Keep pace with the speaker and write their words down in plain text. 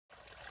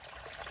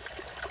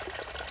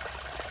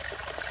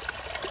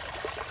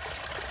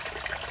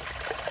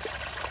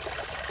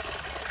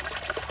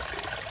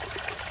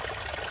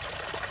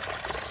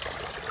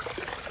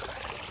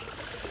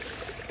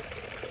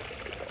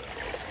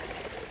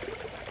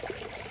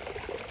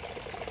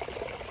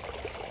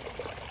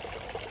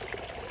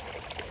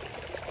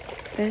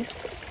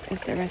This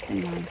is the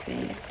resting long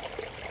phase.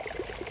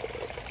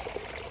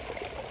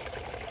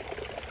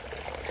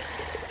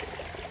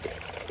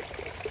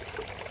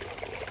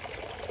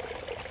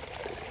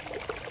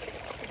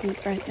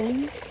 Deep breath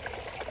in.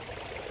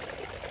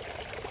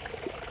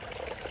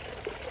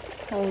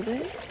 Hold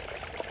it.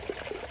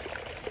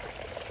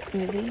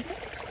 Release.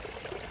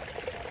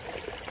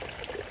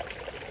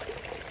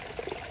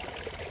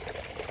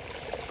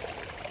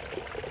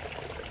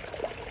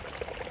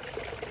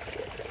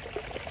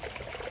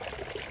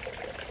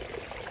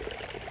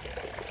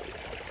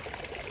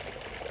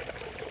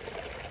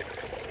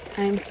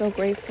 I am so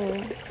grateful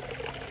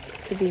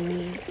to be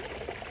me.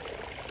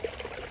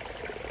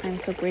 I'm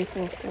so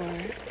grateful for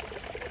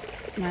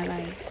my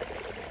life.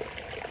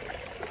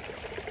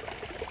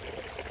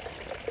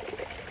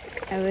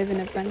 I live in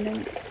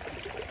abundance.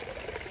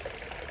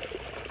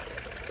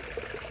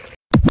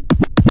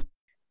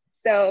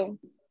 So,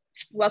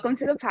 welcome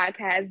to the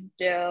podcast,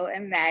 Jill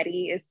and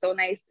Maddie. It's so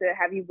nice to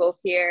have you both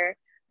here.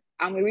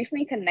 We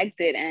recently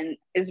connected, and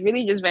it's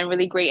really just been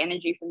really great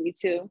energy from you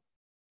too.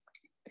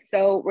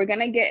 So, we're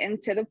gonna get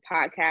into the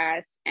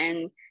podcast,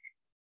 and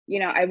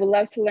I would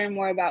love to learn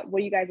more about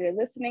what you guys are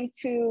listening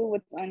to,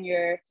 what's on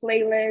your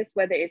playlist,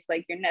 whether it's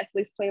like your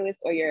Netflix playlist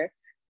or your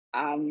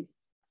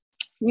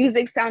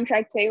music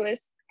soundtrack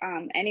playlist.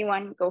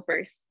 Anyone go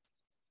first?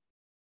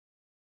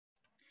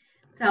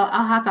 So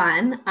I'll hop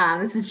on.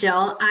 This is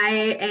Jill.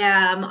 I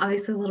am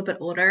obviously a little bit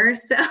older,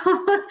 so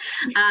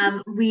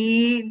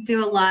we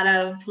do a lot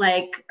of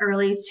like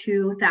early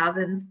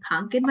 2000s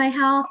punk in my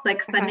house,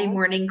 like Sunday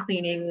morning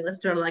cleaning. We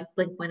listen to like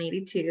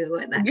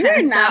Blink-182 and that You're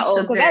kind of not stuff.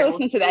 old, because I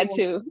listen to that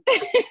too.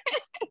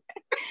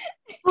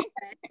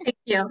 Thank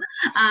you.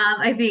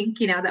 I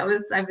think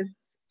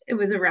it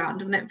was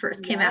around when it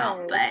first came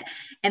out,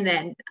 and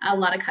then a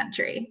lot of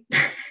country.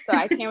 So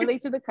I can't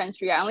relate to the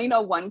country. I only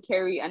know one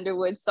Carrie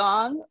Underwood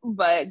song,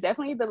 but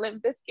definitely the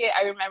Limp Bizkit.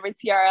 I remember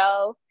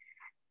TRL.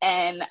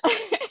 And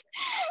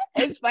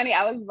it's funny,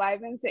 I was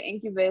vibing to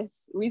Incubus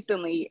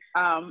recently,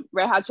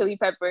 Red Hot Chili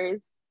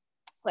Peppers.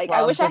 Like,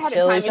 I wish I had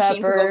a time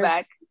machine to go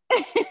back.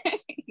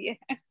 Yeah.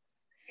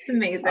 It's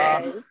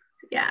amazing.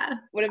 Yeah.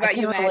 What about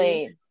you,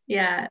 Maddie?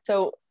 Yeah.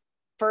 So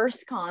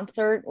first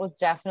concert was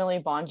definitely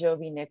Bon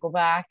Jovi,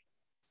 Nickelback.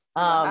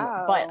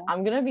 But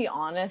I'm gonna be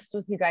honest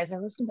with you guys, I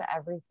listen to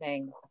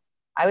everything.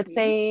 I would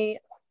say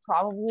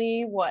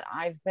probably what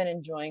I've been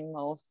enjoying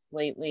most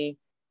lately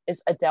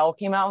is Adele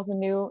came out with a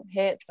new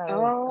hit that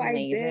was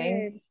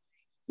amazing.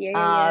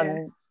 I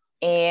did.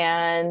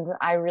 And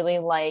I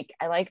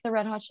like the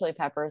Red Hot Chili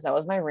Peppers. That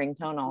was my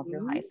ringtone all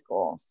through high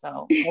school,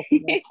 so we'll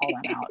call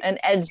that out. And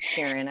Ed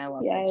Sheeran, I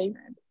love Ed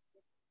Sheeran.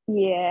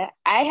 Yeah,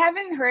 I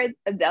haven't heard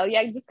Adele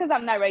yet, just because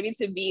I'm not ready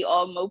to be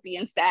all mopey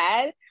and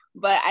sad.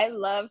 But I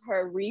love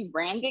her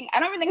rebranding. I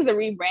don't even think it's a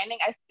rebranding.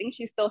 I think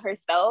she's still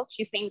herself.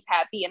 She seems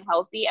happy and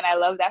healthy, and I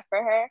love that for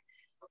her.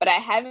 But I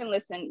haven't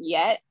listened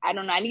yet. I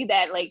don't know. I need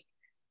that,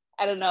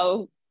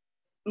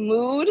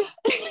 mood.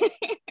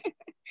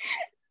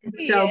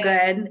 It's so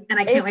good. And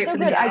I can't wait for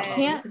the I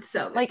can't, it's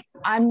so good.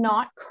 I'm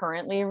not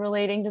currently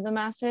relating to the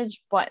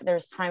message, but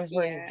there's times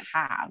where you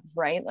have,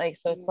 right?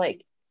 So it's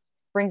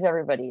brings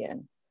everybody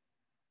in.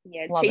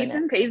 Yeah,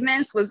 Chasing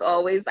Pavements was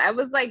always, I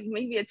was like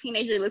maybe a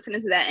teenager listening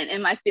to that, and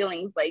in my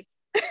feelings, I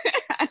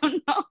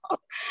don't know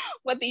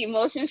what the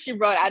emotions she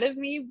brought out of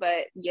me,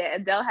 but yeah,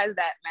 Adele has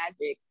that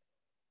magic.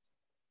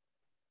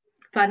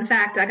 Fun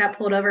fact, I got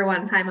pulled over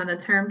one time on the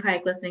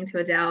turnpike listening to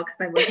Adele because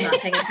I was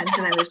not paying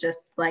attention. I was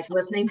just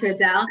listening to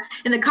Adele,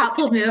 and the cop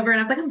pulled me over, and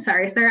I was like, "I'm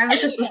sorry, sir. I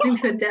was just listening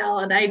to Adele,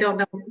 and I don't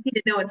know." He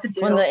didn't know what to do.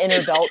 When the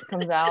inner belt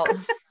comes out.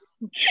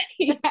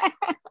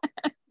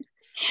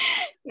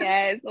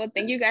 Yes. Well,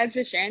 thank you guys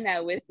for sharing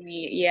that with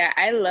me. Yeah,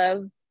 I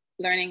love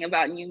learning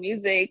about new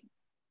music,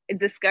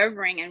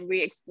 discovering and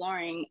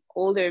re-exploring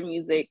older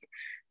music.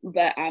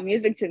 But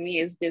music to me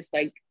is just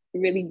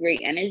really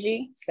great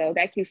energy. So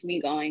that keeps me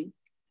going.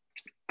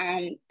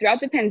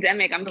 Throughout the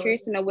pandemic, I'm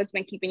curious to know what's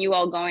been keeping you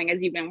all going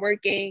as you've been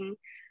working.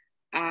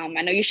 I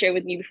know you shared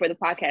with me before the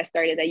podcast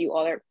started that you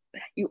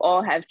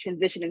all have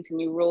transitioned into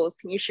new roles.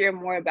 Can you share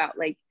more about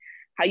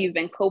how you've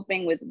been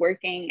coping with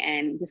working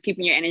and just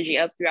keeping your energy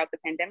up throughout the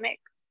pandemic?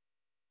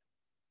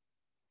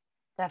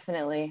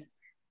 Definitely.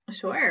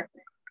 Sure.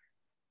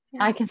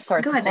 Yeah. I can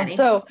start this one.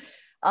 So,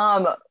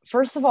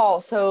 first of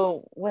all,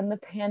 when the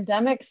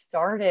pandemic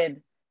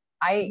started,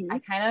 I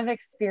kind of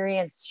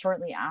experienced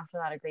shortly after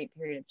that a great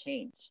period of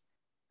change.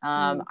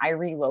 I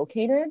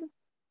relocated.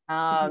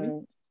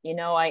 My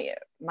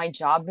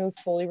job moved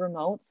fully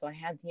remote, so I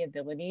had the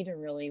ability to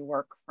really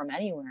work from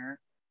anywhere.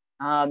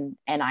 And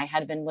I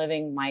had been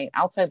living my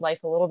outside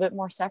life a little bit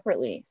more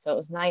separately. So it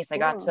was nice. Cool. I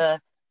got to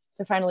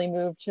finally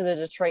move to the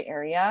Detroit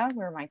area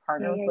where my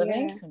partner was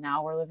living. So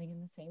now we're living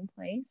in the same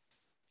place.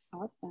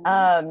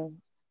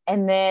 Awesome.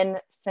 And then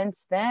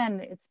since then,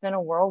 it's been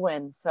a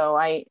whirlwind. So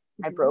I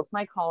broke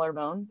my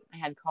collarbone. I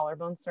had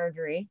collarbone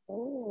surgery.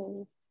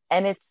 Oh.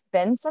 And it's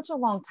been such a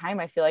long time.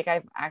 I feel like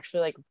I've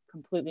actually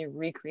completely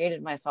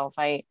recreated myself.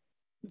 I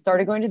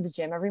started going to the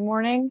gym every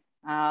morning.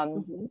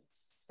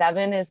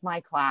 7 is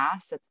my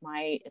class. It's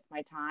my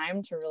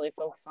time to really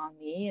focus on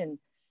me and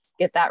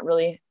get that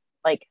really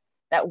like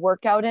that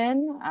workout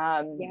in.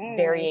 Yes,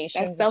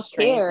 Variations that's of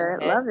strength self-care.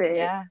 and HIIT. Love it.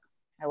 Yeah,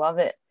 I love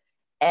it.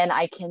 And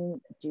I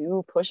can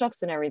do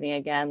push-ups and everything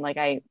again. Like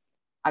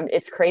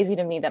it's crazy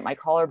to me that my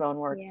collarbone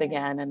works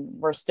again, and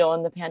we're still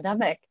in the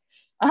pandemic.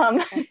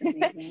 That's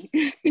amazing.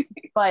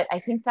 But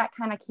I think that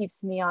kind of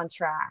keeps me on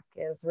track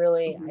is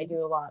really, I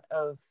do a lot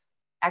of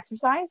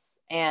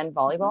exercise and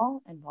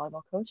volleyball and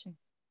volleyball coaching.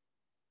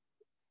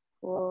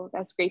 Cool.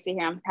 That's great to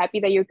hear. I'm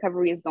happy that your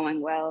recovery is going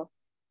well.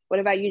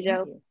 What about you,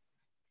 Joe?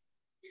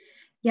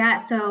 Yeah,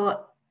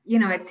 so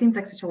it seems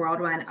like such a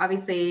whirlwind,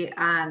 obviously,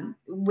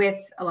 with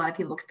a lot of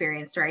people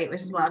experienced, right?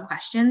 Which is a lot of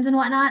questions and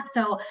whatnot.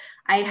 So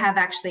I have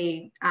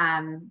actually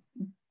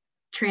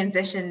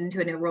transitioned to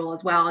a new role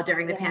as well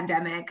during the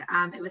pandemic.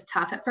 It was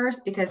tough at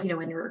first because,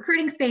 when you're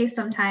recruiting space,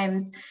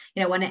 sometimes,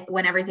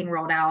 when everything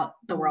rolled out,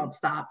 the world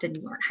stopped and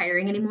you weren't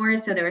hiring anymore.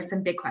 So there were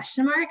some big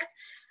question marks.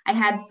 I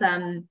had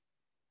some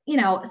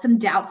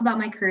doubts about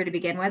my career to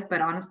begin with, but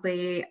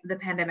honestly, the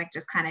pandemic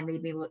just kind of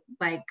made me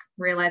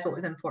realize what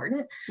was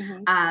important.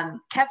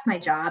 Kept my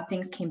job,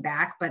 things came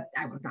back, but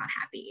I was not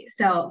happy.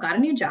 So got a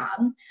new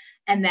job.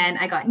 And then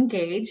I got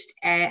engaged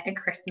at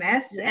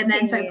Christmas. And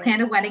then, so I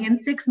planned a wedding in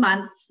 6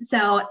 months.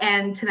 So,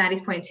 and to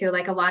Maddie's point too,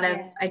 a lot of,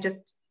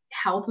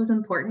 health was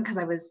important because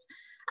I was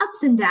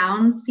ups and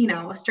downs,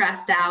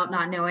 stressed out,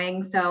 not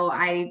knowing. So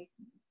I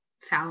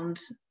found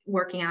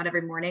working out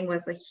every morning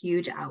was a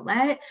huge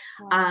outlet.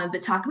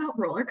 But talk about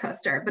roller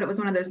coaster, but it was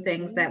one of those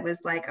things that was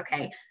like,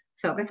 okay,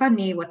 focus on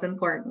me, what's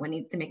important, what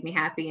needs to make me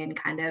happy, and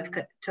kind of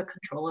took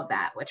control of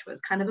that, which was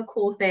kind of a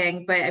cool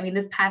thing. But I mean,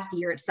 this past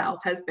year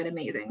itself has been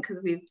amazing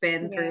because we've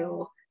been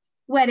through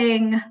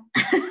wedding,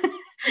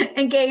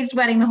 engaged,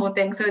 wedding, the whole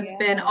thing. So it's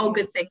been all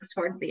good things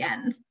towards the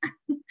end.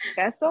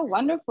 That's so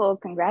wonderful.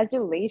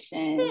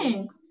 Congratulations.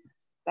 Thanks.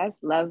 That's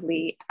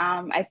lovely.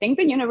 I think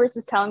the universe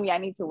is telling me I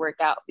need to work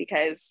out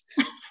because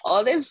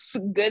all this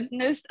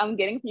goodness I'm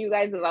getting from you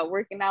guys about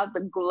working out,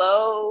 the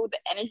glow, the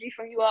energy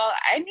from you all,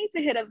 I need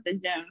to hit up the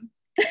gym.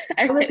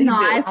 I was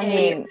not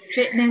a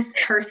fitness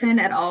person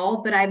at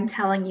all, but I'm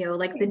telling you,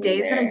 the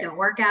days that I don't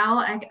work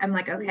out, I'm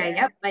like, okay,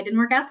 yep, I didn't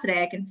work out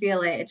today. I can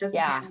feel it. It just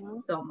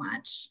helps so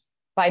much.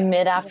 By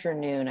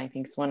mid-afternoon, I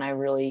think is when I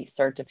really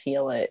start to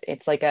feel it.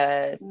 It's like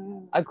a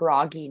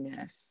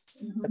grogginess.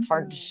 It's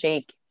hard to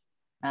shake.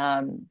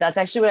 That's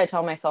actually what I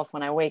tell myself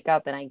when I wake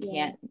up and I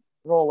can't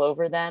roll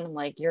over. Then I'm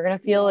like, you're gonna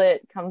feel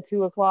it come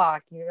 2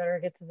 o'clock. You better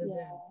get to the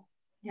gym.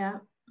 Yeah.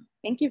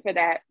 Thank you for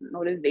that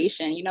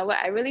motivation. You know what?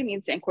 I really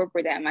need to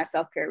incorporate that in my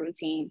self-care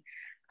routine.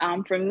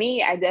 For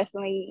me, I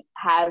definitely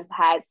have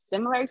had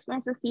similar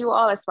experiences to you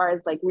all as far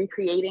as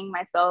recreating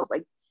myself,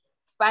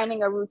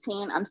 finding a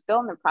routine. I'm still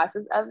in the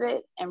process of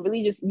it, and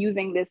really just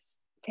using this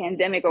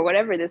pandemic or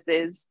whatever this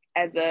is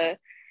as a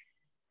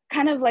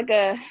kind of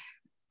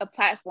a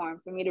platform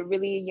for me to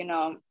really,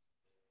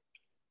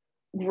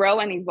 grow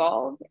and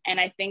evolve. And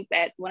I think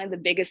that one of the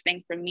biggest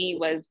things for me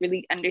was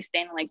really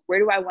understanding where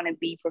do I want to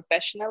be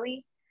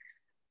professionally.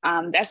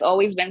 That's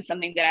always been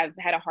something that I've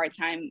had a hard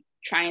time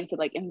trying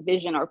to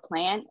envision or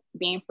plan.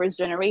 Being first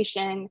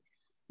generation,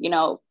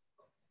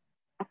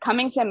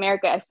 coming to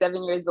America at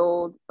 7 years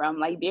old from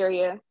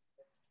Liberia,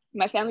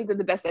 my family did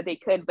the best that they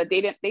could, but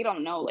they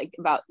don't know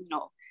about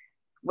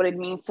what it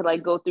means to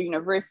go through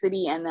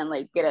university and then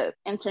get an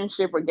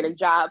internship or get a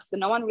job. So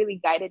no one really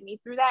guided me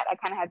through that. I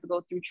kind of had to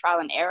go through trial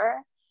and error.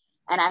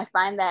 And I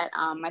find that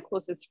my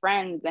closest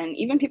friends and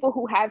even people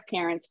who have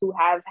parents who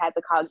have had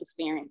the college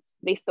experience,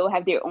 they still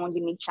have their own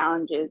unique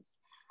challenges.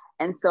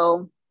 And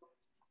so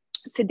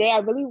today I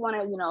really want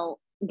to,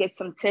 get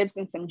some tips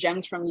and some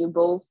gems from you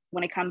both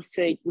when it comes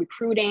to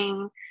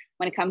recruiting,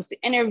 when it comes to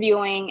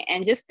interviewing,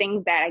 and just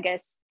things that I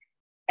guess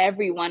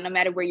everyone, no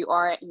matter where you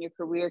are in your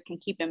career, can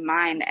keep in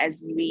mind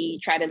as we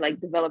try to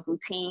develop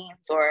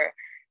routines or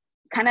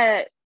kind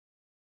of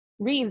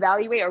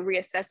reevaluate or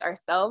reassess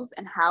ourselves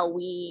and how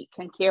we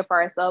can care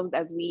for ourselves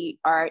as we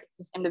are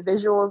just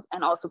individuals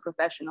and also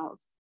professionals.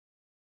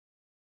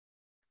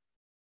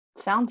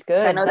 Sounds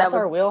good. That's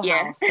our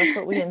wheelhouse. That's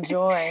what we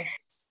enjoy.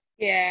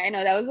 Yeah, I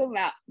know that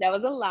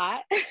was a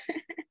lot,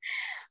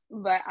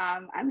 but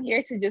I'm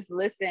here to just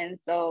listen.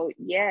 So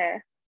yeah.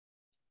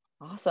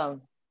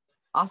 Awesome.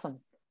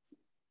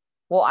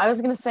 Well, I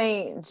was going to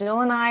say,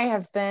 Jill and I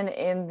have been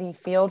in the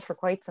field for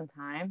quite some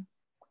time,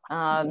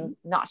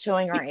 not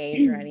showing our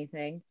age or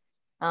anything.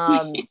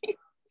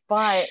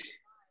 But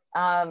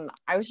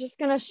I was just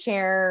going to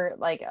share,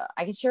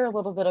 I could share a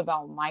little bit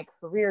about my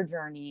career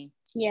journey.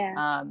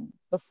 Yeah.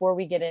 Before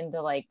we get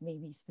into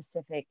maybe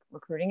specific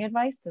recruiting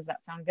advice. Does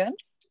that sound good?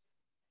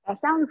 That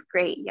sounds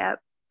great. Yep.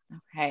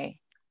 Okay.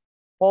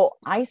 Well,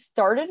 I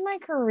started my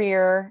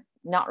career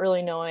not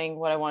really knowing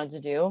what I wanted to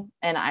do.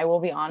 And I will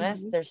be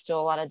honest, there's still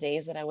a lot of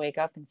days that I wake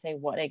up and say,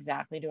 what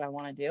exactly do I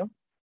want to do?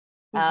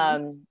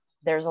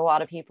 There's a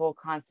lot of people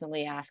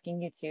constantly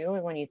asking you too,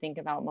 when you think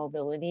about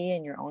mobility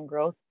and your own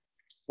growth,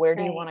 where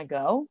do you want to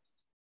go?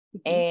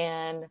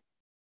 And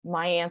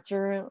my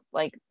answer,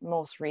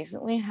 most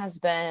recently, has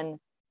been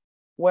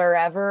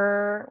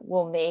wherever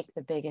will make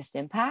the biggest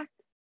impact.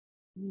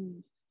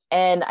 Mm.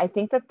 And I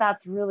think that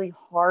that's really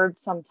hard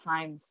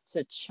sometimes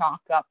to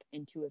chalk up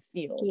into a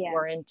field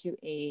or into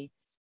a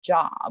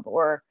job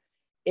or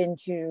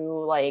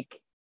into like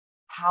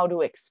how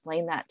to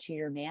explain that to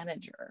your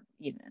manager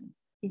even.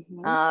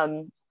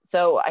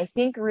 So I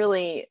think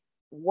really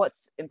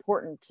what's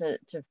important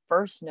to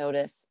first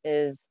notice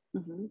is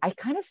I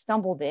kind of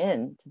stumbled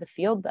into the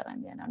field that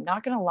I'm in. I'm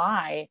not going to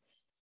lie.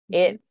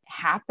 It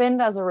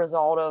happened as a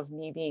result of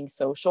me being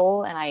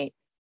social, and I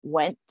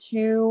went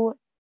to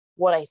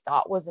what I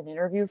thought was an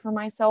interview for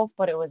myself,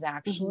 but it was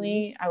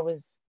actually, I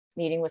was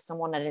meeting with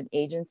someone at an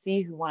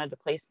agency who wanted to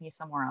place me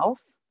somewhere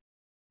else.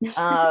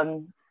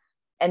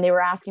 And they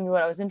were asking me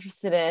what I was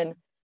interested in.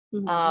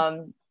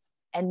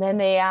 And then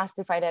they asked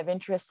if I'd have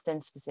interest in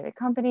specific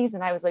companies.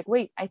 And I was like,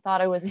 wait, I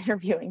thought I was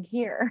interviewing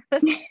here.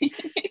 It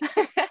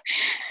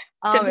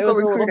was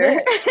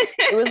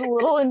it was a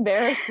little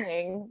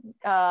embarrassing.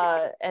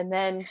 And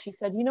then she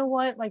said, you know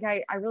what, like,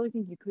 I really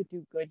think you could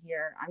do good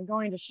here. I'm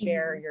going to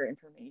share your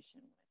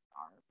information with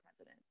our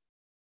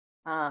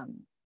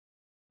president,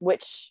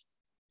 which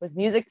was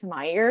music to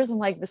my ears. I'm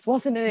like, this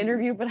wasn't an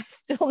interview, but I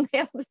still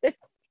nailed it.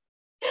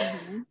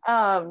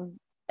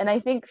 And I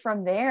think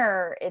from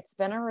there, it's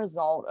been a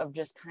result of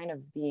just kind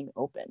of being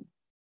open,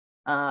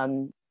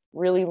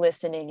 really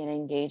listening and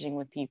engaging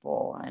with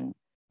people. And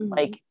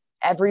like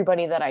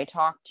everybody that I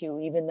talk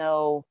to, even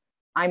though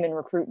I'm in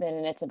recruitment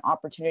and it's an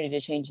opportunity to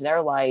change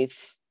their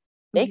life,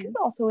 they could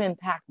also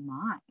impact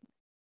mine.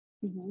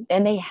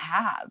 And they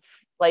have.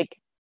 Like,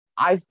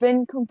 I've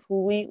been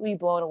completely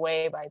blown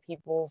away by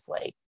people's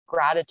like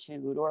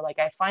gratitude, or like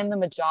I find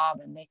them a job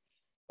and they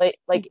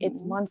like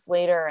it's months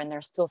later and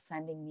they're still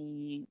sending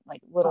me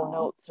like little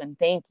notes and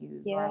thank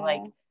yous, or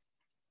like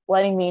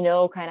letting me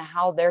know kind of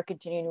how they're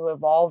continuing to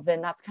evolve.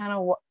 And that's kind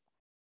of what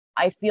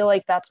I feel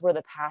like, that's where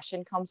the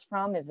passion comes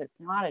from, is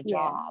it's not a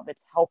job,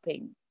 it's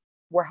helping.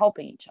 We're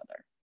helping each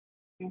other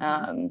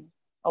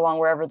along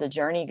wherever the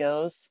journey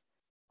goes.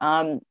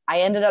 I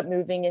ended up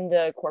moving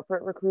into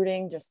corporate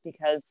recruiting just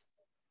because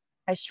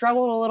I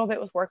struggled a little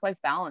bit with work-life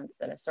balance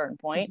at a certain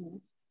point.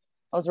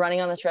 I was running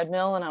on the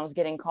treadmill and I was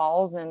getting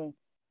calls, and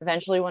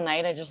eventually one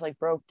night I just like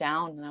broke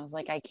down and I was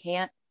like, I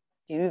can't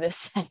do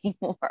this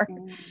anymore.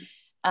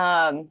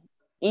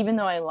 Even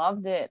though I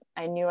loved it,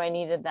 I knew I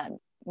needed that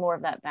more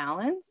of that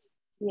balance.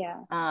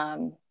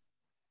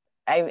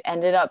 I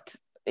ended up,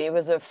 it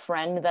was a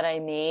friend that I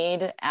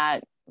made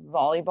at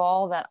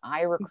volleyball that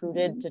I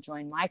recruited to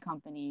join my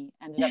company,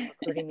 ended up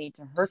recruiting me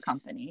to her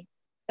company.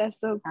 That's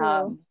so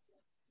cool.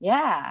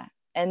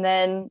 And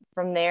then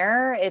from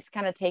there, it's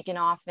kind of taken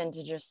off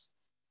into just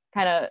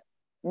kind of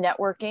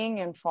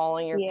networking and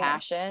following your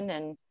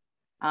passion.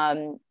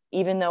 And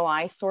even though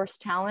I source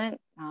talent,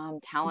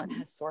 talent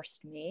has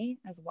sourced me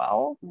as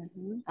well.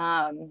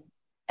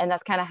 And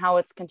that's kind of how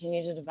it's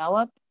continued to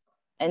develop.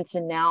 And so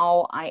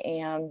now I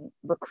am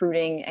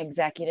recruiting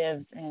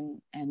executives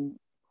and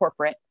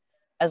corporate,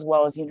 as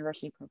well as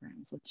university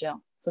programs with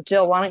Jill. So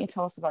Jill, why don't you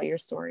tell us about your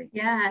story?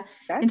 Yeah.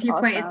 That's and to your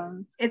awesome.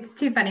 point, it's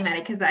too funny,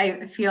 Maddie, because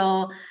I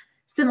feel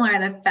similar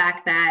in the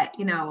fact that,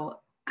 you know,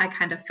 I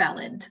kind of fell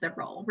into the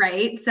role,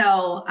 right?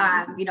 So,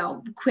 you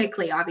know,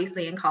 quickly,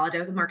 obviously in college, I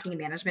was a marketing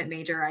and management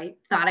major. I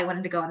thought I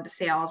wanted to go into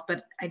sales,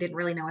 but I didn't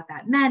really know what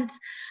that meant.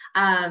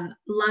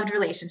 Loved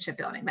relationship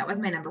building. That was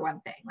my number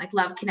one thing. Like,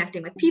 love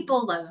connecting with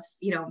people, love,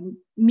 you know,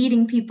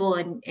 meeting people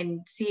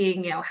and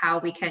seeing, you know, how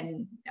we can,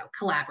 you know,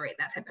 collaborate,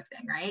 that type of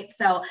thing, right?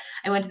 So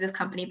I went to this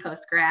company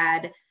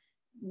post-grad,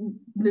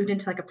 moved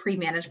into like a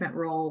pre-management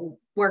role,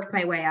 worked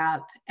my way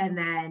up, and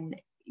then,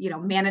 you know,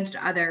 managed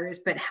others,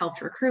 but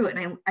helped recruit.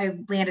 And I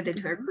landed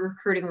into a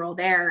recruiting role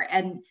there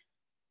and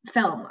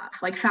fell in love,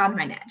 like found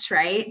my niche,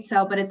 right?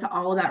 So, but it's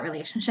all about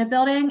relationship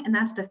building. And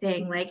that's the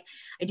thing. Like,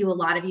 I do a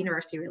lot of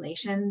university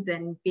relations,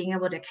 and being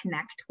able to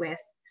connect with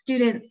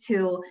students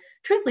who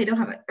truthfully don't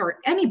have it, or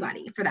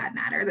anybody for that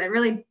matter, that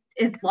really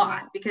is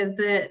lost, because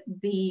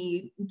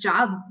the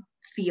job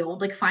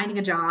field, like finding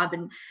a job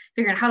and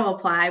figuring out how to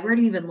apply, where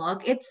to even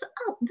look, it's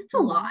a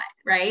lot,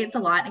 right? It's a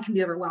lot, and it can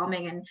be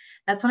overwhelming. And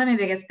that's one of my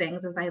biggest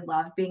things, is I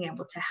love being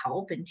able to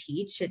help and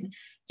teach. And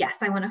yes,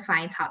 I want to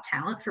find top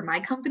talent for my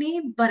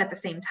company, but at the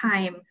same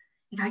time,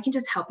 if I can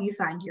just help you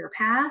find your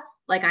path,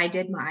 like I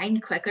did mine,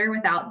 quicker,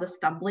 without the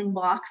stumbling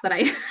blocks that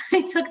I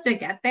took to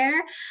get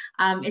there,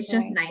 it's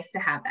just nice to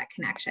have that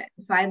connection.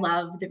 So I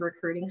love the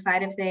recruiting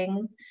side of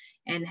things,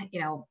 and,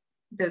 you know,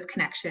 those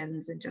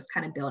connections, and just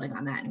kind of building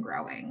on that and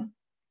growing.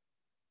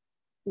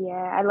 Yeah,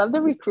 I love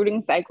the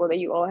recruiting cycle that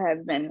you all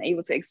have been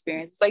able to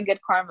experience. It's like good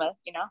karma,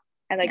 you know?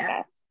 I like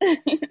that.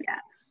 Yeah,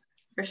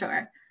 for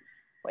sure.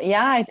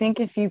 Yeah, I think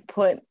if you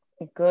put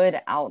good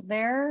out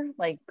there,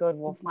 like good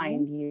will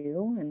find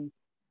you.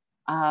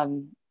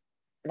 And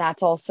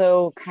that's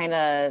also kind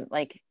of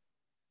like,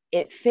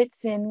 it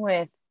fits in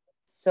with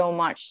so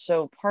much.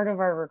 So part of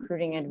our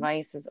recruiting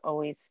advice is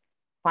always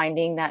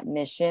finding that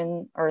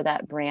mission or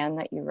that brand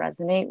that you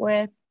resonate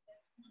with.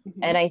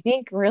 And I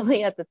think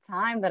really at the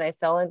time that I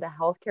fell into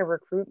healthcare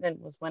recruitment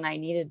was when I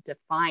needed to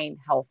find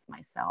health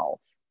myself.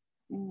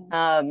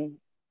 And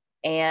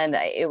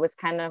it was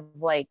kind of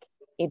like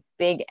a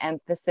big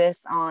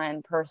emphasis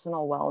on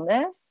personal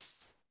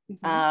wellness,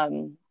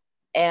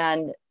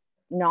 and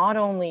not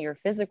only your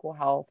physical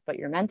health, but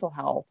your mental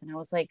health. And I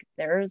was like,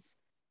 there's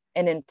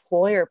an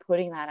employer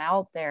putting that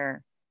out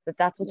there,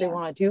 that's what they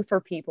want to do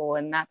for people.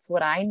 And that's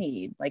what I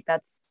need. Like,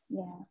 that's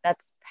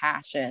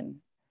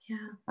passion.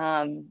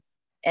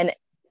 And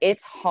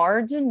it's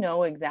hard to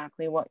know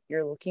exactly what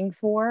you're looking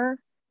for.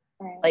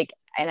 Like,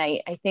 and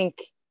I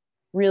think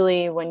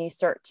really when you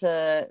start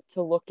to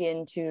look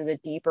into the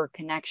deeper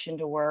connection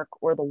to work,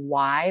 or the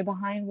why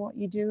behind what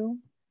you do,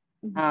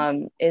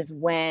 is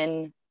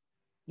when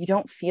you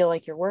don't feel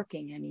like you're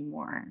working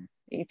anymore.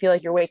 You feel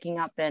like you're waking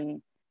up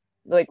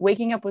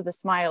with a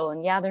smile.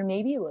 And yeah, there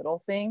may be little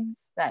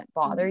things that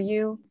bother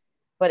you,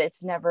 but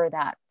it's never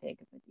that big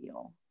of a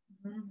deal.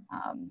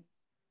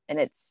 And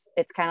it's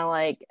kind of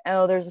like,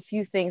 oh, there's a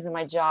few things in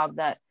my job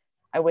that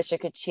I wish I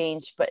could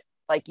change, but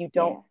like, you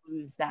don't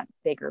lose that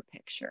bigger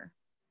picture.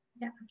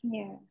 Yeah,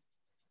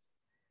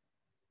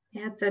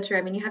 it's so true.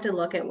 I mean, you have to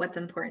look at what's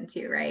important to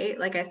you, right?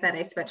 Like I said,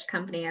 I switched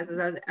company. I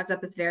was at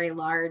this very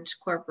large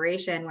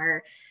corporation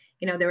where,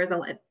 there was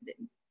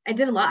I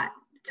did a lot,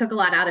 took a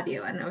lot out of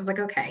you. And I was like,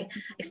 okay,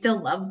 I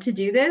still love to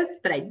do this,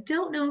 but I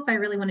don't know if I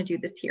really want to do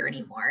this here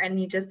anymore.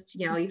 And you just,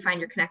 you find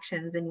your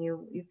connections, and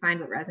you find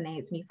what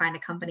resonates, and you find a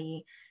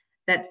company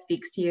that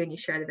speaks to you, and you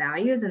share the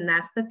values. And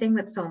that's the thing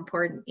that's so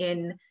important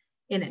in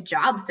a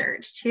job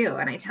search too.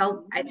 And I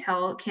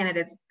tell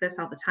candidates this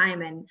all the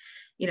time. And,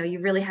 you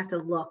really have to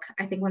look.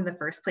 I think one of the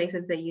first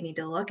places that you need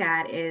to look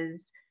at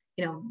is,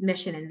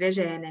 mission and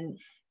vision, and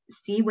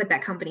see what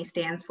that company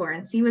stands for,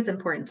 and see what's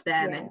important to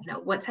them, and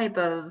what type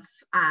of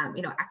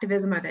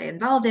activism are they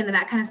involved in, and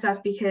that kind of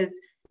stuff. Because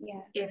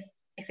if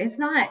it's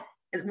not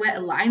what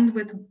aligns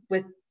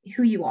with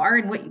who you are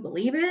and what you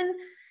believe in,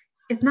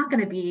 it's not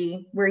going to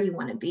be where you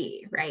want to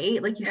be,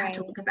 right? Like, you have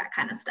to look at that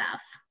kind of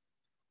stuff.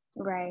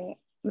 Right.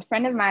 A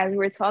friend of mine, we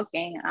were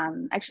talking,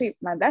 actually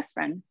my best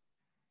friend,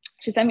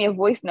 she sent me a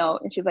voice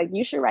note, and she's like,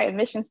 you should write a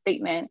mission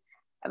statement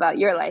about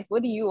your life.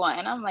 What do you want?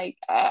 And I'm like,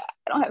 I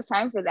don't have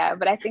time for that.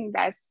 But I think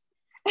that's,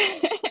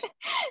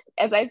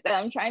 as I said,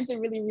 I'm trying to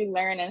really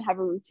relearn and have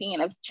a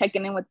routine of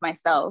checking in with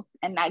myself,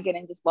 and not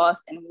getting just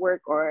lost in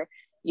work, or,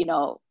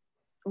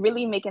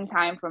 really making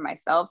time for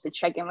myself to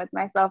check in with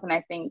myself. And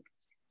I think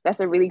that's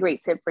a really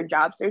great tip for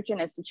job searching,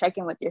 is to check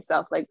in with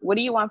yourself. Like, what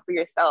do you want for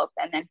yourself?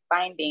 And then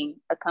finding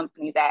a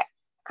company that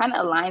kind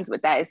of aligns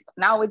with that. It's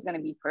not always going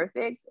to be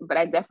perfect, but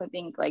I definitely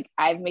think, like,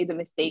 I've made the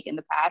mistake in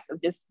the past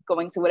of just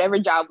going to whatever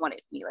job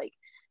wanted me. Like,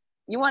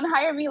 you want to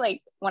hire me,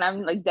 like, when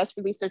I'm like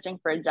desperately searching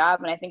for a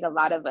job. And I think a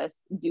lot of us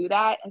do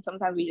that. And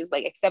sometimes we just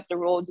like accept the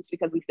role just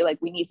because we feel like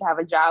we need to have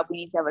a job, we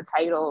need to have a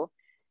title,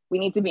 we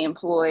need to be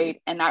employed,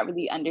 and not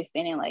really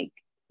understanding, like,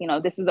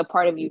 this is a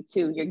part of you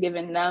too. You're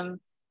giving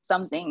them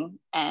something,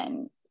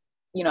 and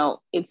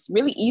it's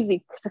really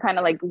easy to kind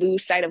of like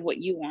lose sight of what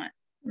you want.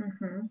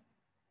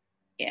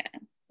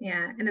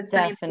 Yeah, and it's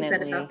funny what you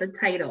said about the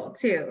title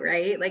too,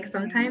 right? Like,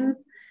 sometimes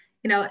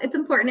it's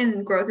important,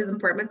 and growth is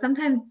important, but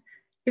sometimes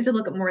you have to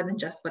look at more than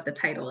just what the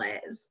title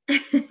is.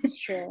 It's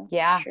true.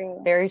 Yeah,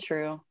 true. Very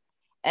true.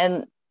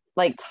 And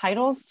like,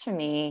 titles to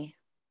me,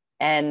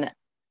 and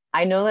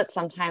I know that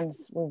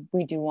sometimes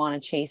we do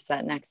want to chase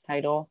that next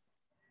title,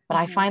 but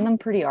I find them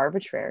pretty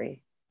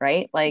arbitrary,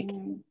 right? Like,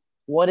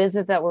 what is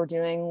it that we're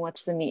doing?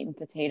 What's the meat and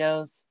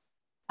potatoes?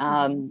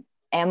 Am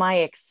I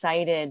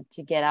excited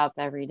to get up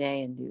every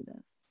day and do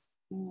this?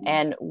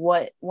 And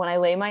when I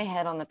lay my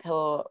head on the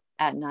pillow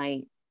at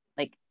night,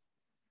 like,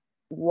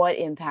 what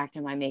impact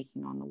am I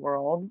making on the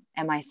world?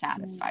 Am I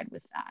satisfied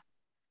with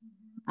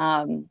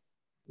that?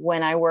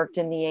 When I worked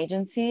in the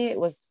agency,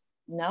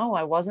 no,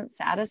 I wasn't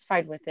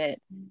satisfied with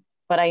it,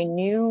 but I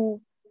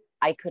knew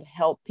I could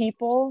help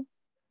people,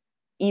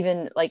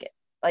 even like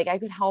I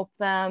could help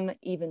them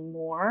even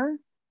more.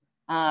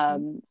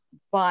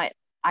 But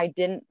I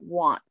didn't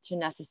want to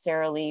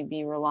necessarily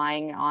be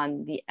relying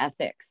on the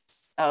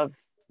ethics of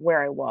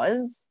where I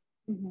was.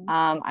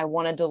 I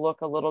wanted to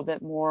look a little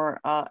bit more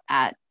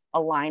at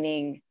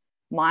aligning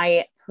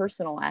my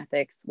personal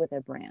ethics with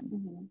a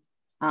brand,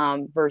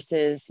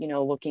 versus,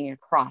 looking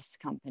across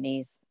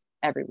companies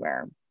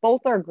everywhere.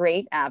 Both are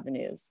great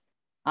avenues.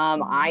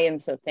 I am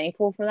so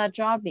thankful for that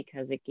job,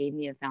 because it gave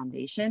me a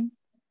foundation,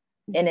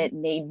 and it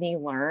made me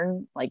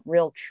learn like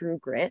real true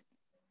grit,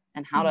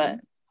 and how to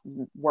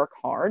work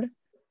hard,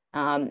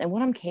 and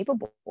what I'm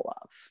capable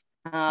of.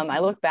 I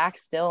look back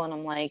still, and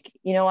I'm like,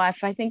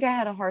 if I think I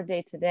had a hard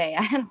day today,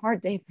 I had a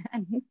hard day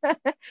then.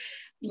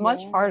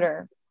 Much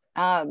harder.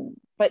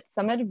 But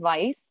some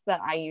advice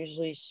that I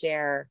usually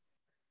share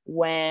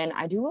when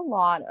I do a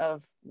lot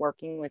of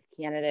working with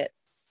candidates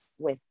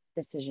with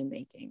decision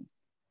making,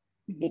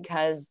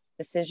 because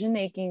decision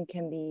making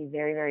can be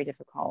very, very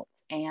difficult.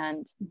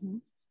 And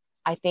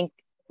I think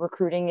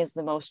recruiting is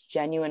the most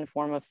genuine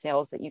form of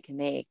sales that you can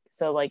make.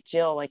 So like,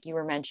 Jill, like you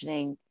were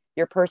mentioning,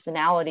 your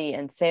personality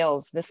and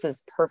sales, this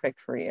is perfect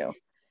for you.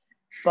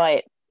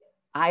 But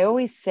I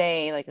always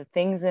say, like, the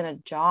things in a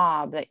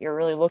job that you're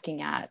really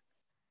looking at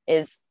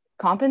is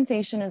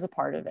compensation is a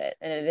part of it,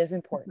 and it is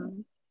important.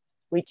 Mm-hmm.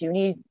 We do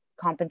need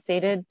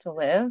compensated to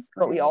live,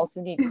 but we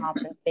also need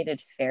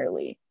compensated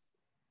fairly.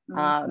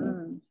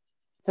 Mm-hmm.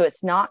 So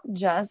it's not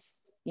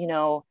just, you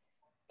know,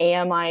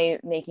 am I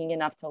making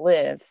enough to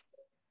live?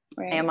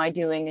 Right. Am I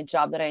doing a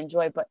job that I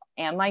enjoy? But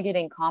am I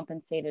getting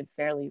compensated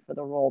fairly for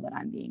the role that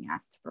I'm being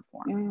asked to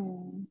perform?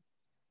 Mm.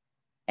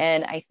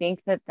 And I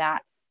think that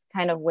that's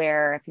kind of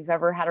where, if you've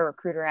ever had a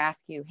recruiter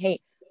ask you, hey,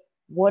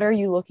 what are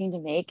you looking to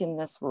make in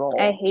this role?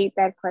 I hate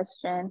that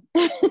question.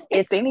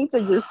 They need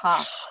to just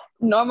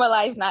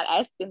normalize not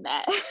asking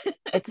that.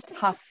 It's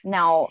tough.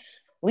 Now,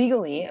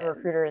 legally, a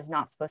recruiter is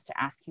not supposed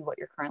to ask you what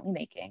you're currently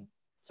making.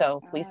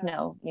 So please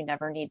know you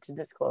never need to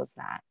disclose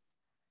that.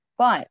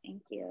 But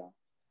thank you.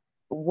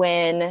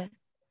 When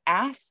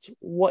asked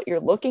what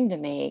you're looking to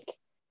make,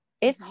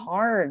 it's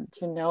hard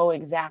to know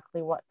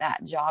exactly what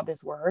that job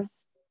is worth.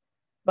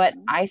 But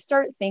I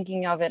start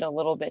thinking of it a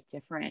little bit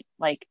different.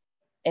 Like,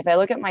 if I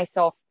look at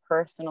myself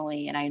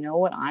personally and I know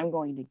what I'm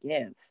going to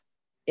give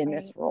in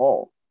this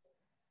role,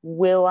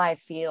 will I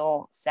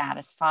feel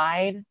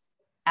satisfied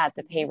at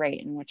the pay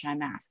rate in which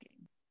I'm asking?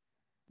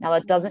 Now,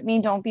 that doesn't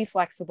mean don't be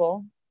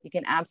flexible. You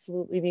can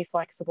absolutely be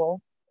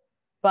flexible.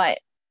 But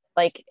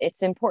like,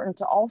 it's important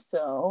to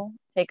also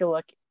take a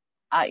look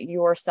at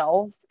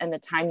yourself and the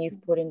time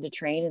you've put into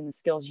train and the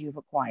skills you've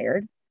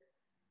acquired.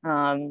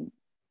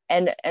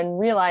 And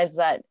realize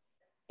that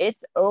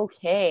it's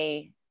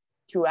okay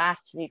to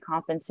ask to be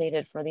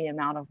compensated for the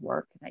amount of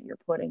work that you're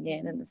putting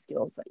in and the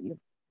skills that you've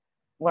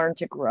learned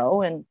to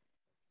grow and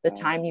the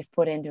time you've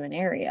put into an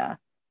area.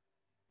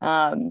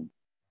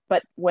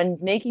 But when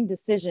making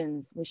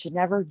decisions, we should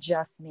never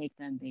just make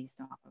them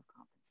based off of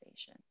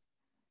compensation.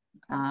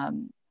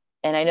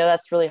 And I know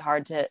that's really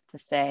hard to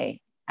say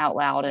out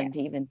loud and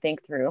to even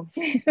think through.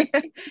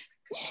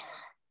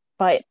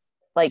 But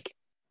like,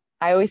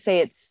 I always say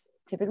it's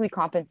typically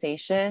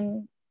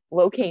compensation,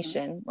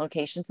 location.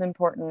 Location's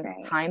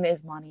important. Time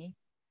is money.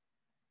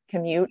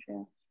 Commute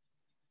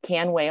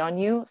can weigh on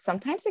you.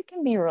 Sometimes it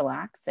can be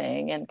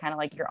relaxing and kind of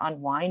like your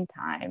unwind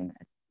time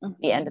at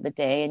the end of the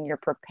day and your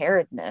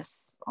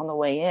preparedness on the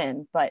way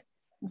in. But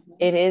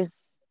it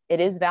is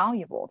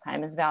valuable.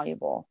 Time is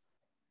valuable.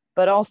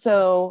 But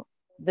also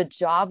the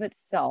job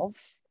itself,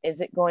 is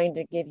it going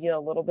to give you a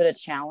little bit of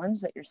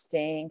challenge that you're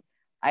staying?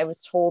 I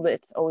was told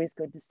it's always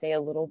good to stay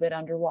a little bit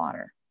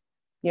underwater.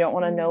 You don't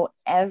want to know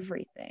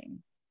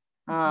everything,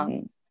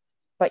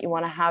 but you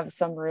want to have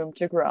some room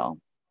to grow,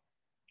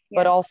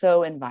 but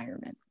also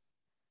environment.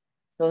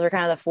 Those are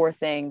kind of the four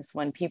things.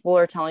 When people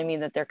are telling me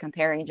that they're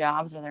comparing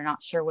jobs or they're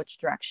not sure which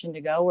direction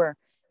to go, or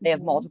they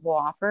have multiple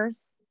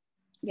offers,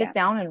 sit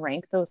down and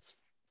rank those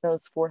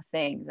four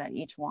things at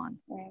each one.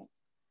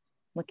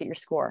 Look at your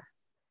score.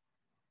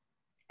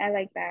 I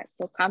like that.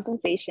 So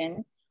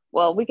compensation,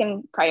 well, we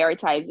can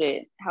prioritize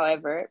it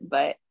however,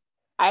 but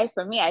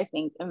for me, I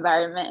think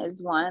environment is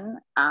one.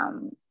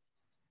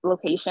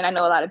 Location, I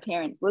know a lot of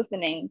parents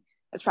listening,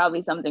 it's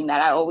probably something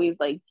that I always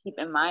like keep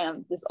in mind.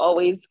 I'm just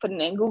always putting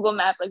in Google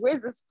Map, like,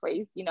 where's this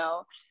place, you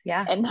know?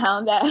 And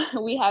now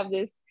that we have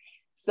this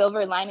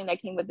silver lining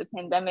that came with the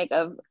pandemic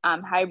of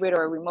hybrid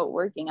or remote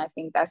working, I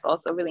think that's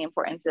also really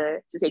important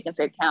to take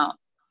into account,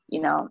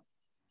 you know?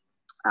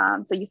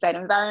 So you said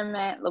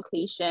environment,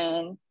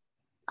 location,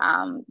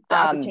 the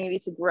opportunity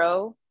to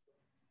grow.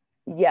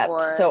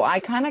 So I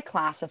kind of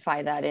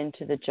classify that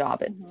into the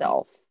job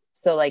itself.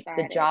 So like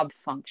the job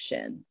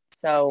function.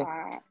 So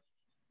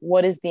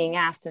what is being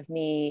asked of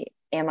me?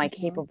 Am I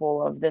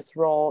capable of this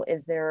role?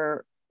 Is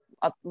there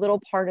a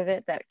little part of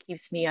it that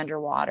keeps me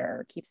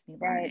underwater, keeps me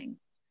learning?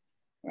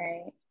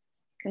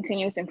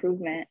 Continuous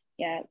improvement.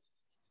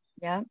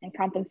 And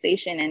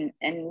compensation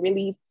and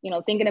really, you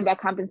know, thinking about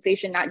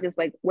compensation, not just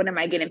like, what am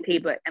I getting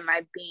paid, but am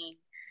I being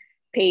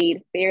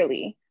paid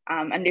fairly?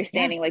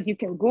 Understanding, like, you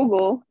can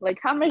Google, like,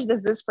 how much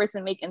does this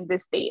person make in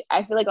this state?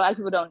 I feel like a lot of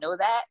people don't know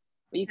that,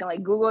 but you can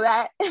like Google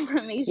that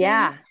information.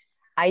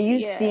 I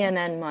use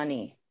CNN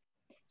Money.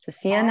 So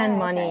CNN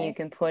Money, you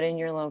can put in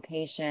your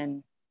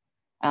location,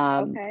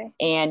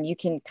 and you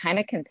can kind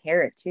of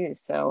compare it too.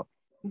 So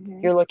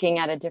if you're looking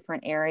at a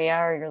different area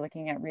or you're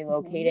looking at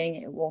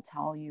relocating, it will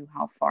tell you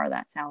how far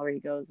that salary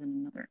goes in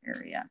another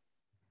area.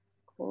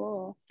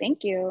 Cool.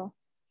 Thank you.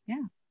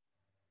 Yeah.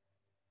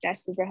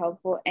 That's super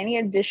helpful. Any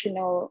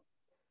additional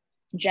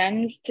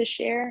gems to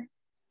share?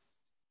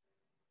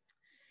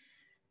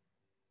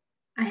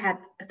 I had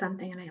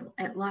something and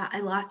I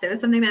lost it. It was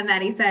something that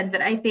Maddie said,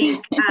 but I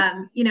think,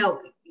 you know,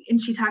 and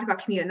she talked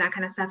about commute and that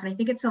kind of stuff. And I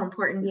think it's so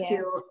important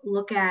to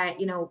look at,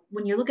 you know,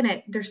 when you're looking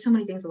at, there's so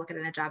many things to look at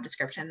in a job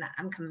description that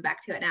I'm coming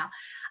back to it now.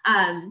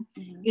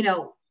 You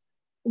know,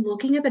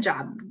 looking at the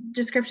job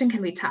description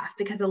can be tough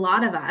because a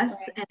lot of us,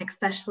 and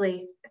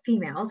especially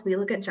females, we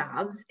look at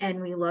jobs and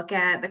we look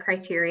at the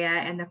criteria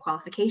and the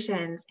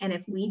qualifications. And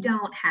if we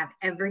don't have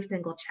every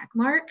single check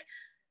mark,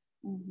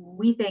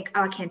 we think,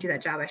 oh, I can't do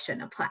that job, I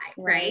shouldn't apply,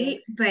 right?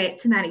 But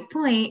to Maddie's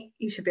point,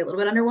 you should be a little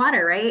bit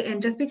underwater, right?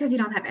 And just because you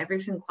don't have every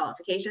single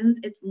qualifications,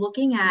 it's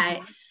looking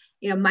at,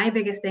 my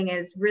biggest thing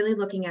is really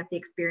looking at the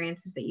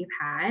experiences that you've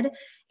had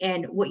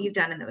and what you've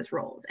done in those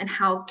roles and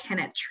how can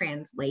it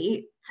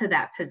translate to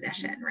that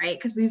position, right?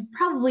 Because we've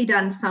probably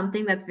done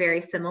something that's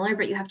very similar,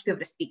 but you have to be able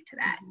to speak to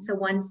that. So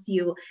once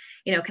you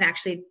can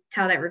actually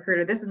tell that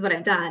recruiter, this is what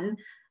I've done.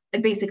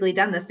 I've basically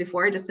done this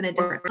before, just in a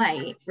different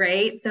light,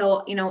 right?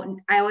 So,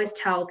 I always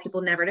tell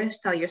people never to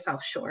sell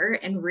yourself short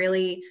and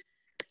really,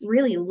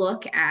 really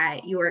look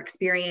at your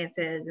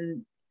experiences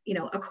and,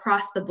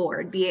 across the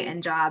board, be it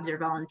in jobs or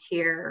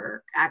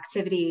volunteer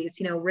activities,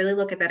 really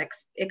look at that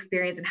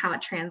experience and how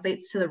it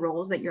translates to the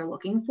roles that you're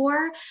looking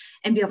for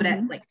and be able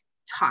to like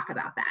talk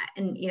about that.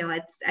 And,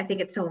 I think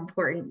it's so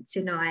important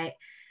to not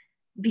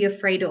be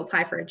afraid to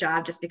apply for a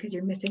job just because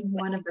you're missing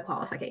one of the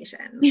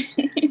qualifications.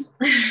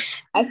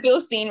 I feel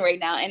seen right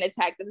now and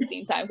attacked at the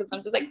same time because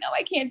I'm just like, no,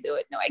 I can't do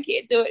it. No, I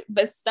can't do it.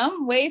 But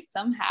some way,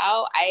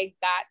 somehow I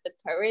got the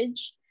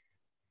courage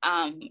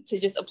to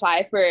just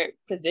apply for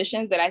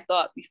positions that I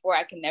thought before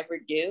I could never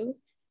do.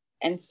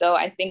 And so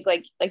I think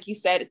like you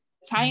said,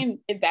 tying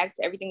it back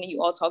to everything that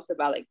you all talked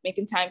about, like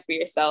making time for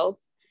yourself,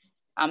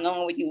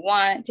 knowing what you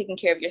want, taking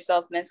care of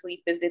yourself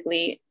mentally,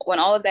 physically, when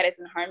all of that is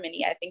in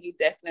harmony, I think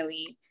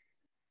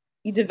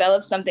you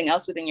develop something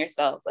else within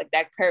yourself, like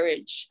that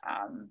courage,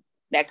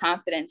 that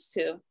confidence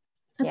too.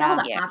 It's all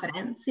about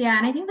confidence. Yeah.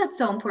 And I think that's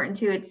so important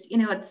too. It's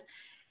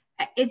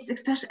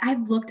especially,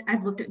 I've looked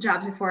at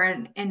jobs before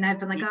and I've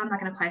been like, oh, I'm not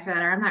going to apply for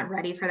that, or I'm not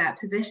ready for that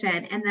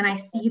position. And then I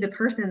see the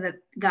person that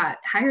got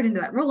hired into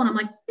that role and I'm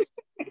like,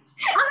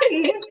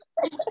 I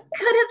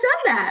could have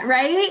done that.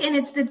 Right. And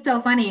it's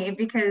so funny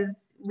because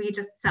we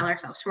just sell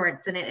ourselves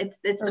short, and it's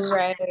the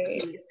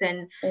confidence piece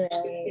and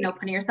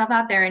putting yourself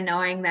out there and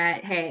knowing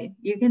that, hey,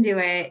 you can do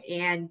it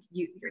and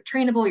you're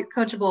trainable, you're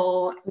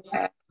coachable,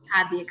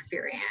 had the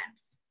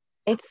experience.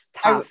 It's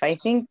tough. I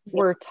think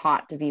we're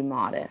taught to be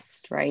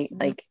modest, right?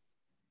 Like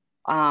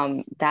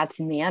that's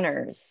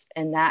manners,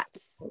 and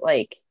that's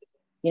like,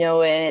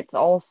 and it's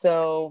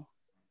also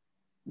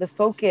the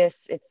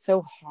focus. It's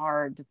so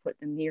hard to put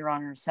the mirror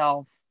on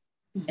herself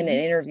in an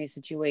interview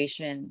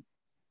situation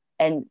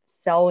and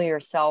sell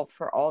yourself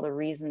for all the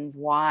reasons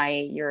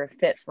why you're a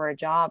fit for a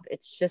job.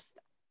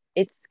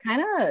 It's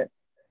kind of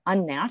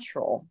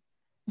unnatural.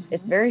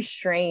 It's very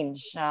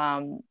strange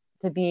to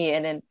be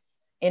in an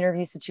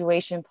interview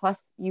situation.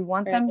 Plus you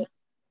want them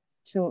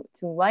to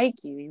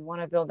like you. You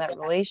want to build that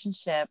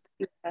relationship.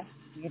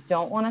 You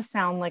don't want to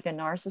sound like a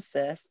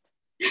narcissist,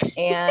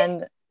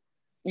 and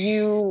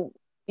you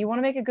want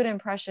to make a good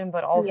impression,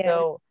 but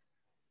also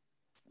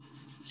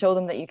show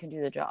them that you can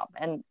do the job.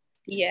 And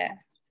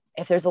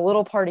if there's a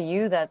little part of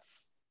you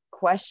that's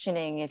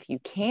questioning if you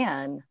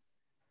can,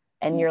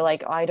 and you're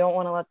like, oh, I don't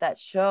want to let that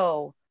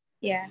show.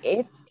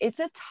 It's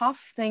a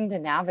tough thing to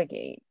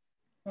navigate.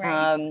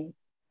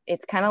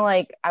 It's kind of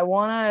like, I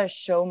want to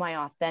show my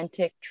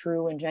authentic,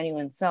 true, and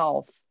genuine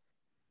self,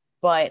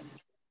 but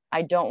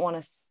I don't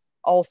want to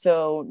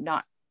also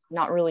not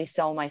really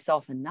sell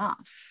myself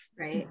enough.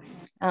 Right.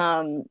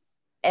 And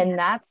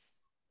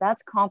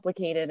that's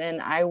complicated.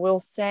 And I will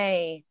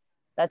say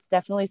that's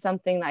definitely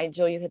something that,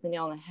 Jill, you hit the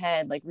nail on the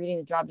head. Like reading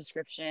the job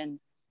description,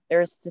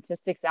 there's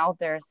statistics out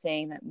there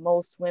saying that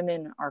most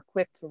women are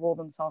quick to rule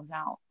themselves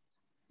out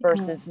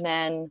versus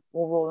men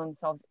will rule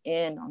themselves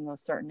in on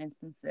those certain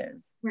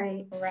instances.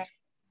 Right.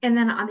 And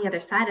then on the other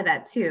side of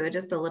that too,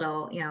 just a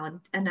little,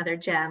 another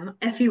gem,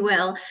 if you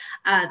will.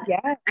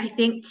 I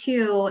think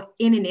too,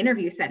 in an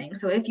interview setting,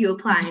 so if you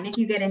apply and if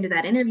you get into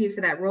that interview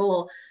for that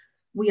role,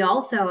 we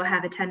also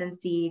have a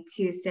tendency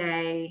to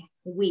say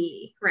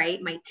we,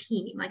 right? My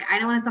team. Like, I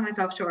don't want to sell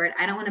myself short.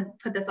 I don't want to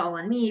put this all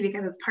on me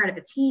because it's part of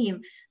a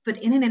team.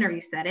 But in an interview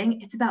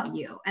setting, it's about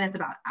you and it's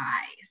about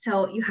I.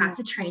 So you have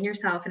to train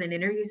yourself in an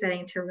interview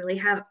setting to really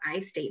have I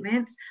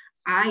statements.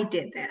 I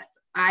did this.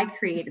 I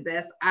created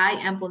this.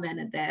 I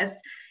implemented this,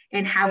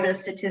 and have those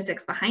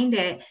statistics behind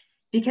it.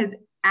 Because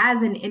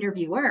as an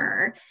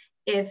interviewer,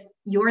 if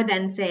you're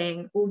then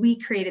saying, well, we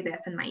created this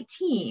in my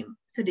team,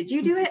 so did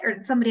you do it or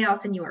did somebody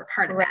else and you were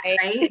part of that,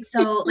 right?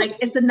 So like,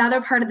 it's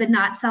another part of the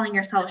not selling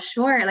yourself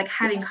short, like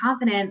having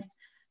confidence,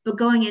 but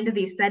going into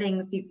these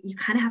settings, you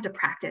kind of have to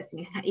practice,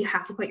 and you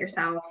have to put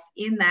yourself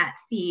in that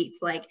seat.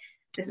 Like,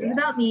 this is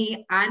about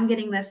me. I'm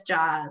getting this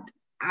job.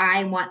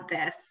 I want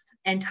this,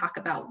 and talk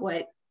about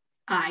what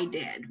I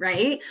did,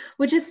 right?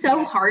 Which is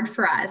so hard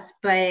for us,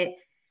 but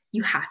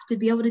you have to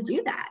be able to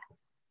do that.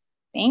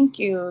 Thank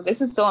you. This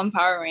is so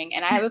empowering.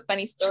 And I have a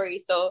funny story.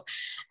 So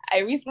I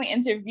recently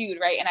interviewed,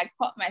 right? And I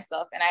caught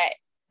myself, and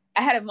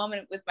I had a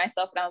moment with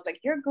myself, and I was like,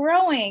 you're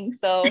growing.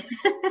 So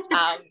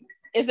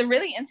it's a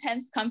really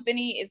intense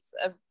company. It's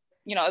a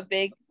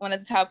big, one of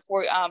the top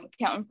 4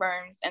 accounting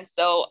firms. And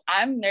so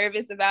I'm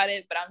nervous about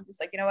it, but I'm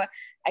just like, you know what?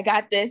 I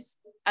got this.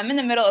 I'm in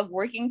the middle of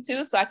working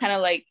too. So I kind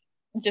of like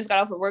just got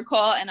off a work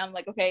call, and I'm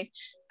like, okay.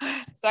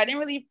 So I didn't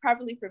really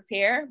properly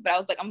prepare, but I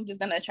was like, I'm just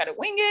gonna try to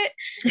wing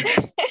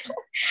it.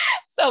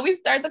 So we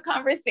start the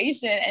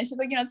conversation, and she's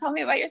like, tell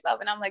me about yourself.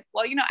 And I'm like,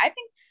 well, I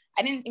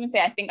didn't even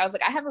say I think. I was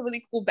like, I have a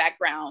really cool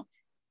background.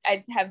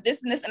 I have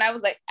this and this. And I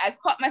was like, I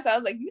caught myself. I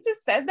was like, you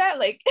just said that?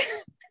 Like,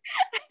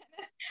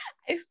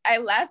 I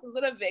laughed a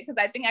little bit because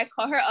I think I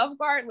caught her off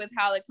guard with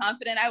how like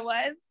confident I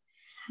was.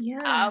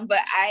 Yeah. But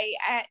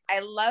I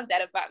love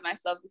that about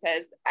myself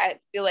because I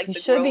feel like you the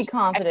should growth be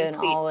confident,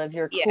 Olive.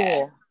 You're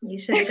cool. You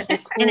should be. Cool.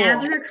 And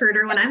as a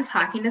recruiter, when I'm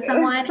talking to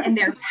someone and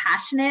they're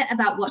passionate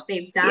about what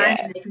they've done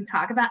and they can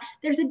talk about,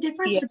 there's a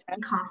difference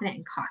between confident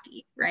and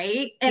cocky,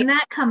 right? And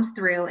that comes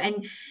through.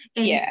 And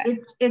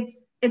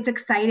it's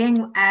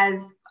exciting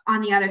as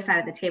on the other side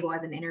of the table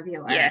as an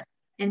interviewer.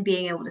 And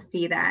being able to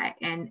see that.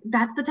 And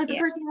that's the type of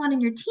person you want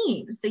in your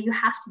team. So you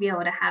have to be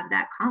able to have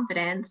that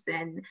confidence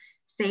and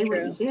say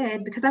what you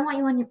did, because I want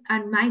you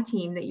on my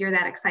team that you're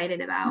that excited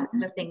about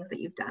the things that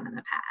you've done in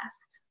the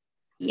past.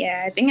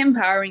 Yeah, I think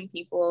empowering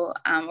people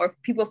or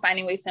people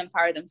finding ways to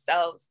empower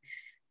themselves.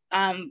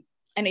 I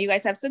know you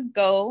guys have to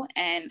go,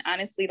 and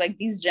honestly, like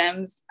these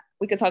gems,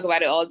 we could talk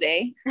about it all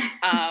day.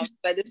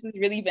 But this has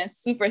really been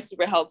super,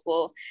 super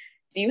helpful.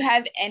 Do you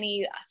have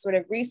any sort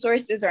of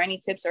resources or any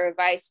tips or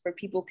advice for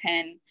people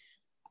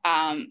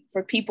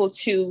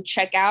to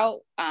check out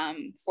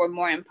for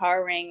more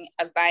empowering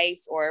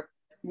advice or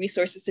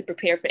resources to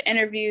prepare for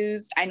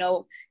interviews? I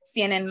know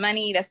CNN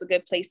Money, that's a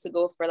good place to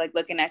go for like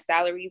looking at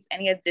salaries.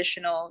 Any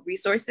additional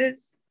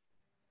resources?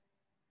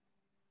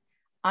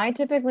 I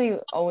typically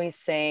always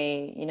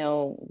say,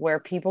 where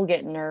people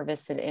get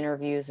nervous at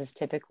interviews is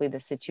typically the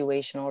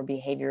situational or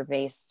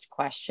behavior-based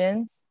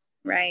questions.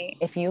 Right.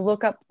 If you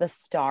look up the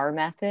STAR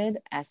method,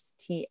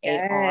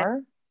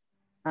 STAR,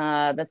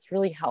 that's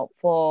really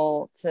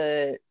helpful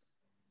to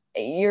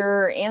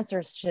your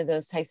answers to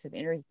those types of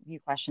interview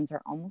questions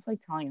are almost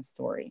like telling a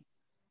story.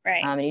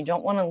 Right. And you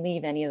don't want to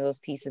leave any of those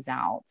pieces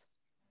out.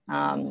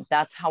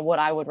 That's what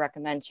I would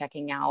recommend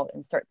checking out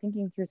and start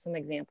thinking through some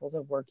examples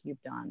of work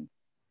you've done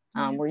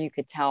where you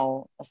could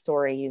tell a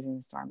story using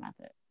the STAR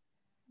method.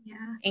 Yeah.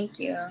 Thank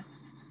you.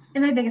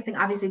 And my biggest thing,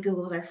 obviously,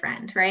 Google's our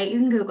friend, right? You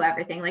can Google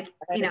everything. Like,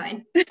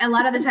 and a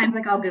lot of the times,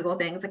 like I'll Google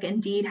things. Like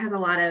Indeed has a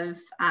lot of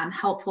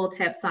helpful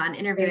tips on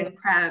interviewing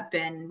prep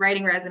and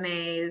writing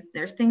resumes.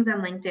 There's things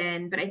on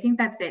LinkedIn, but I think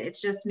that's it. It's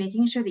just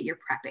making sure that you're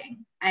prepping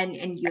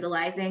and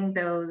utilizing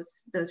those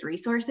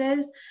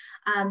resources.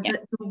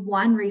 But the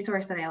one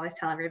resource that I always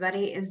tell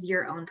everybody is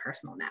your own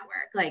personal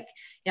network. Like,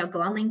 go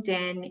on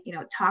LinkedIn,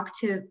 talk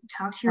to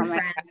your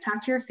friends,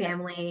 talk to your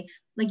family.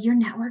 Like your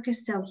network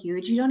is so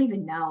huge. You don't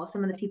even know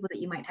some of the people that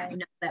you might have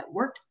known that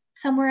worked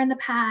somewhere in the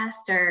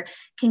past or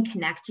can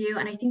connect you.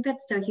 And I think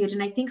that's so huge.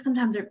 And I think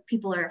sometimes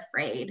people are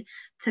afraid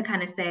to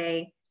kind of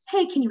say,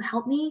 hey, can you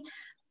help me?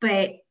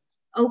 But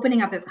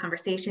opening up those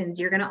conversations,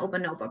 you're going to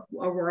open up a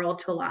world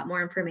to a lot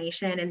more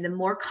information. And the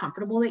more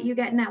comfortable that you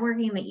get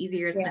networking, the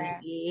easier it's going to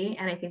be.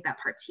 And I think that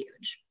part's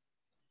huge.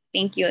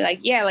 Thank you.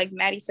 Like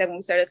Maddie said when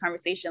we started the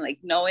conversation, like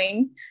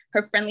knowing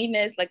her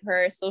friendliness, like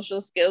her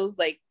social skills,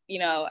 like,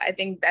 I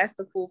think that's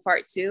the cool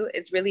part too.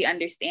 It's really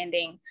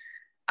understanding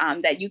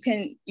that you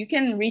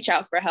can reach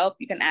out for help.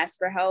 You can ask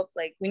for help.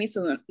 Like we need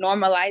to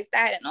normalize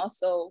that, and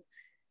also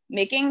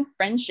making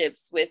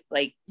friendships with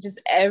like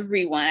just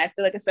everyone. I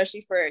feel like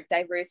especially for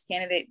diverse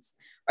candidates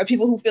or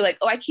people who feel like,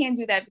 oh, I can't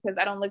do that because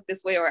I don't look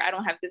this way or I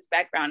don't have this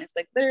background. It's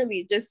like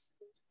literally just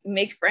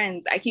make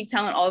friends. I keep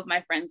telling all of my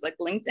friends, like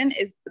LinkedIn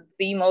is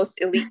the most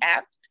elite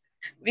app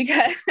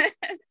because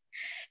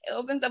it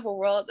opens up a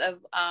world of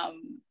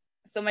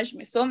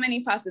so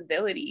many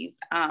possibilities.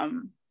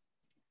 And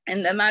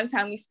the amount of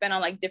time we spend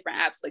on like different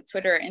apps like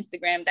Twitter or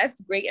Instagram,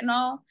 that's great and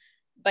all,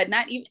 but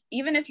not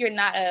even if you're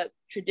not a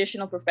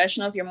traditional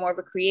professional, if you're more of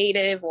a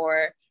creative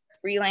or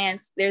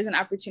freelance, there's an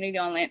opportunity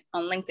on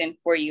LinkedIn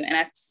for you. And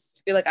I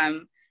feel like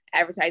I'm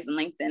advertising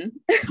LinkedIn,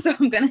 so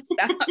I'm gonna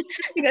stop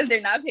because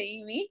they're not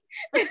paying me.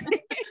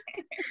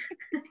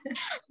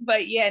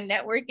 But yeah,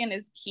 networking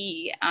is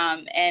key.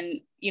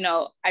 And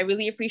I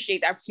really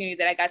appreciate the opportunity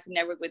that I got to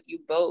network with you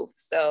both.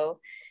 So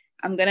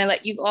I'm gonna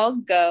let you all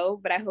go,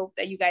 but I hope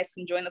that you guys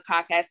can join the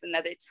podcast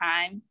another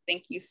time.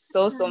 Thank you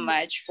so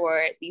much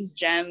for these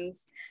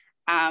gems.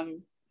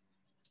 Can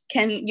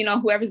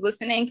whoever's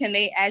listening, can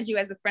they add you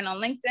as a friend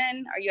on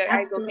LinkedIn? Are you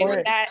guys okay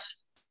with that?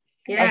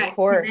 Yeah, of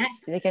course.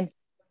 They can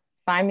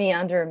find me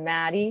under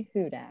Maddie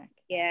Hudak.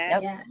 Yeah.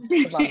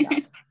 Yep. Love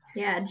that.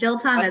 Yeah, Jill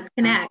Thomas,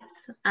 connect.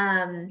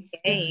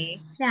 Hey.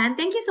 Yeah, and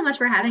thank you so much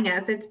for having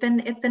us. It's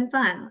been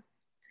fun.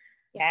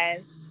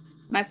 Yes,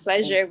 my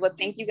pleasure. Well,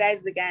 thank you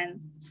guys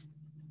again.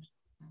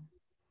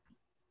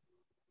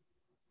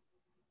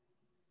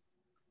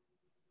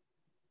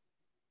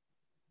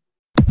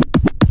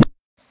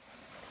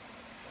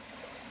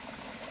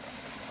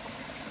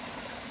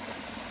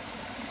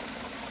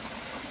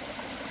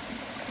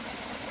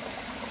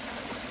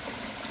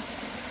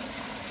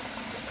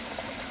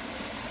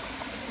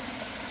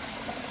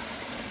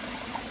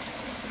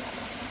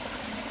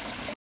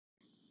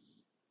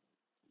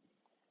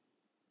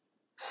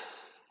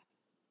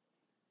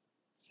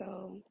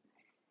 So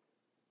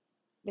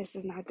this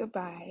is not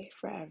goodbye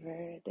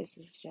forever. This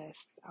is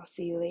just, I'll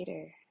see you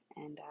later.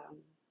 And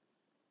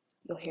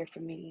you'll hear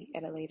from me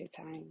at a later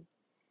time.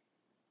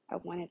 I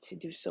wanted to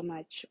do so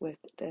much with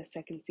the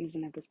second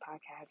season of this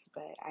podcast,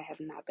 but I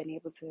have not been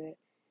able to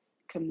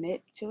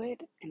commit to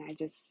it. And I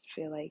just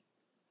feel like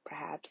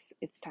perhaps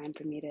it's time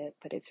for me to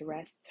put it to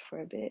rest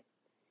for a bit.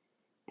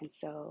 And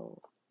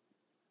so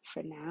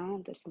for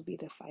now, this will be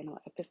the final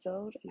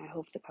episode, and I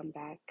hope to come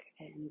back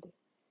and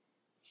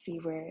see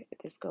where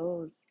this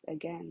goes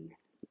again.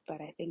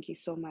 But I thank you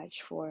so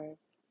much for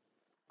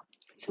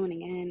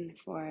tuning in,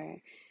 for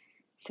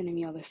sending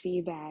me all the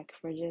feedback,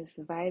 for just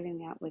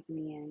vibing out with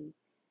me and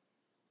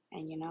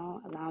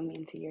allowing me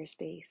into your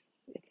space.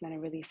 It's been a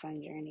really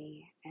fun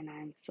journey, and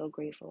I'm so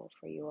grateful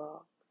for you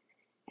all.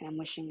 And I'm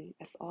wishing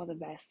us all the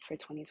best for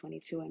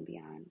 2022 and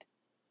beyond.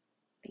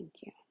 Thank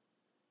you.